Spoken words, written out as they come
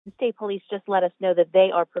State police just let us know that they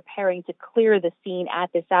are preparing to clear the scene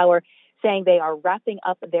at this hour, saying they are wrapping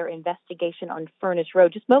up their investigation on Furnace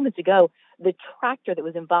Road. Just moments ago, the tractor that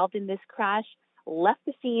was involved in this crash left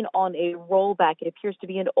the scene on a rollback. It appears to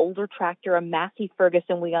be an older tractor, a Massey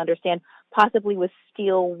Ferguson, we understand, possibly with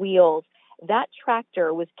steel wheels. That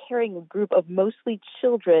tractor was carrying a group of mostly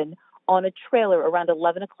children on a trailer around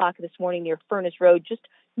 11 o'clock this morning near Furnace Road, just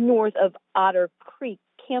north of Otter Creek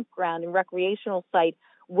campground and recreational site,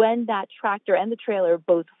 when that tractor and the trailer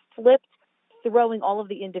both flipped, throwing all of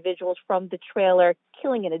the individuals from the trailer,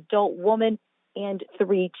 killing an adult woman and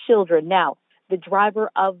 3 children. Now, the driver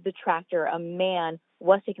of the tractor, a man,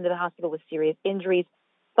 was taken to the hospital with serious injuries.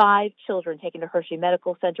 5 children taken to Hershey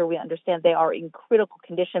Medical Center. We understand they are in critical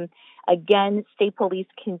condition. Again, state police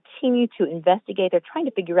continue to investigate. They're trying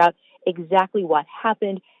to figure out exactly what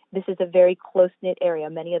happened. This is a very close-knit area.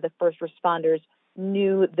 Many of the first responders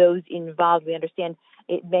knew those involved. We understand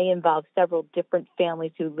it may involve several different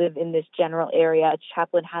families who live in this general area. A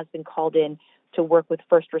chaplain has been called in to work with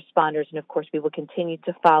first responders, and of course we will continue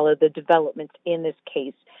to follow the developments in this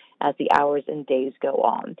case as the hours and days go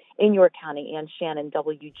on. In York County, Ann Shannon,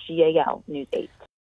 WGAL News 8.